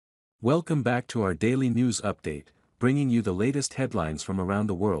Welcome back to our daily news update, bringing you the latest headlines from around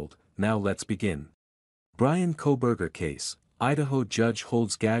the world. Now let's begin. Bryan Kohberger case, Idaho judge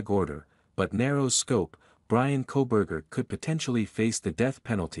holds gag order, but narrows scope. Bryan Kohberger could potentially face the death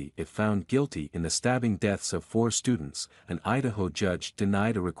penalty if found guilty in the stabbing deaths of 4 students. An Idaho judge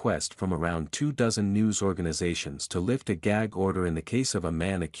denied a request from around 24 news organizations to lift a gag order in the case of a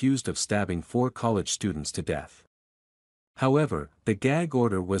man accused of stabbing 4 college students to death. However, the gag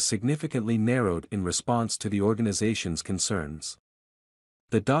order was significantly narrowed in response to the organization's concerns.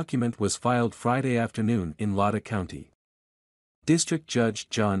 The document was filed Friday afternoon in Lada County. District Judge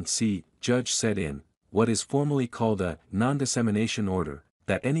John C. Judge said in what is formally called a non-dissemination order,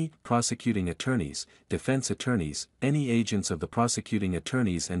 that any prosecuting attorneys, defense attorneys, any agents of the prosecuting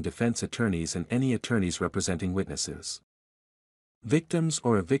attorneys and defense attorneys and any attorneys representing witnesses, victims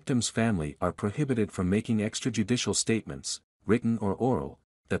or a victim's family are prohibited from making extrajudicial statements, written or oral,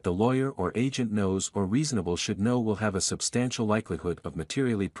 that the lawyer or agent knows or reasonable should know will have a substantial likelihood of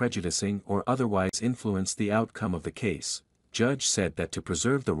materially prejudicing or otherwise influence the outcome of the case. Judge said that to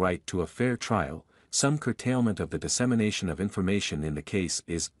preserve the right to a fair trial, some curtailment of the dissemination of information in the case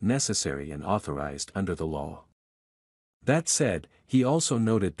is necessary and authorized under the law. That said, he also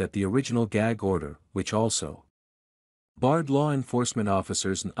noted that the original gag order, which also barred law enforcement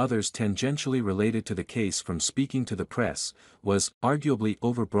officers and others tangentially related to the case from speaking to the press, was arguably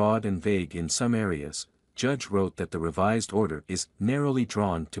overbroad and vague in some areas. Judge wrote that the revised order is narrowly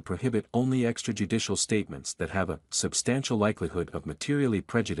drawn to prohibit only extrajudicial statements that have a substantial likelihood of materially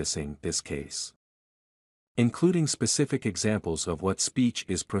prejudicing this case, including specific examples of what speech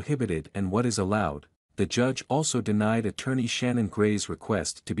is prohibited and what is allowed. The judge also denied attorney Shannon Gray's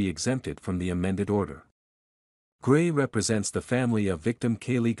request to be exempted from the amended order. Gray represents the family of victim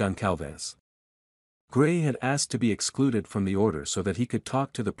Kaylee Goncalves. Gray had asked to be excluded from the order so that he could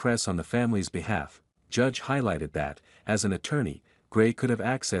talk to the press on the family's behalf. Judge highlighted that, as an attorney, Gray could have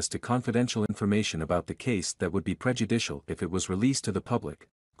access to confidential information about the case that would be prejudicial if it was released to the public.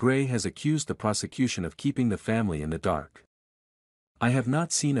 Gray has accused the prosecution of keeping the family in the dark. "I have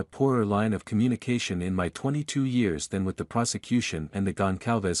not seen a poorer line of communication in my 22 years than with the prosecution and the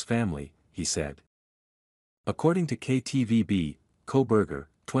Goncalves family," he said. According to KTVB, Kohberger,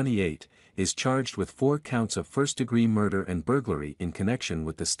 28, is charged with 4 counts of first-degree murder and burglary in connection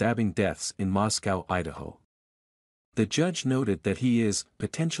with the stabbing deaths in Moscow, Idaho. The judge noted that he is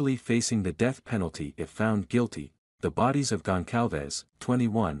potentially facing the death penalty if found guilty. The bodies of Goncalves,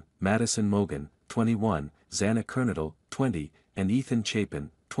 21, Madison Mogan, 21, Xana Kernadel, 20, and Ethan Chapin,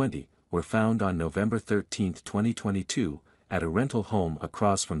 20, were found on November 13, 2022, at a rental home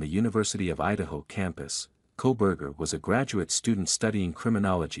across from the University of Idaho campus. Kohberger was a graduate student studying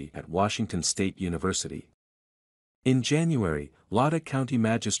criminology at Washington State University. In January, Lada County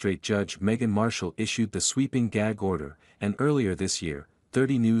Magistrate Judge Megan Marshall issued the sweeping gag order, and earlier this year,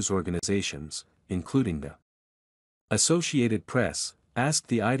 30 news organizations, including the Associated Press, asked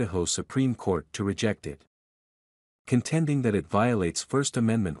the Idaho Supreme Court to reject it, contending that it violates First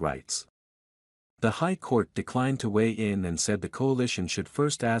Amendment rights. The High Court declined to weigh in and said the coalition should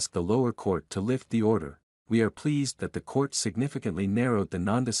first ask the lower court to lift the order. "We are pleased that the court significantly narrowed the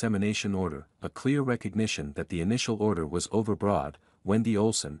non-dissemination order, a clear recognition that the initial order was overbroad," Wendy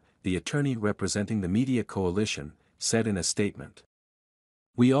Olson, the attorney representing the media coalition, said in a statement.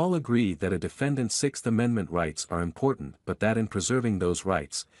 "We all agree that a defendant's Sixth Amendment rights are important, but that in preserving those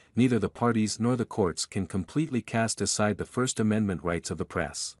rights, neither the parties nor the courts can completely cast aside the First Amendment rights of the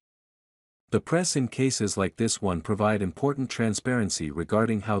press. The press in cases like this one provide important transparency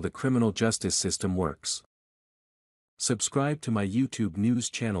regarding how the criminal justice system works." Subscribe to my YouTube news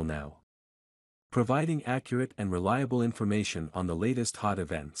channel now, providing accurate and reliable information on the latest hot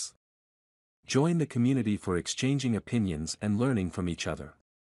events. Join the community for exchanging opinions and learning from each other.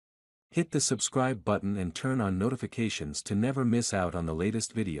 Hit the subscribe button and turn on notifications to never miss out on the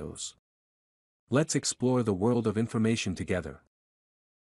latest videos. Let's explore the world of information together.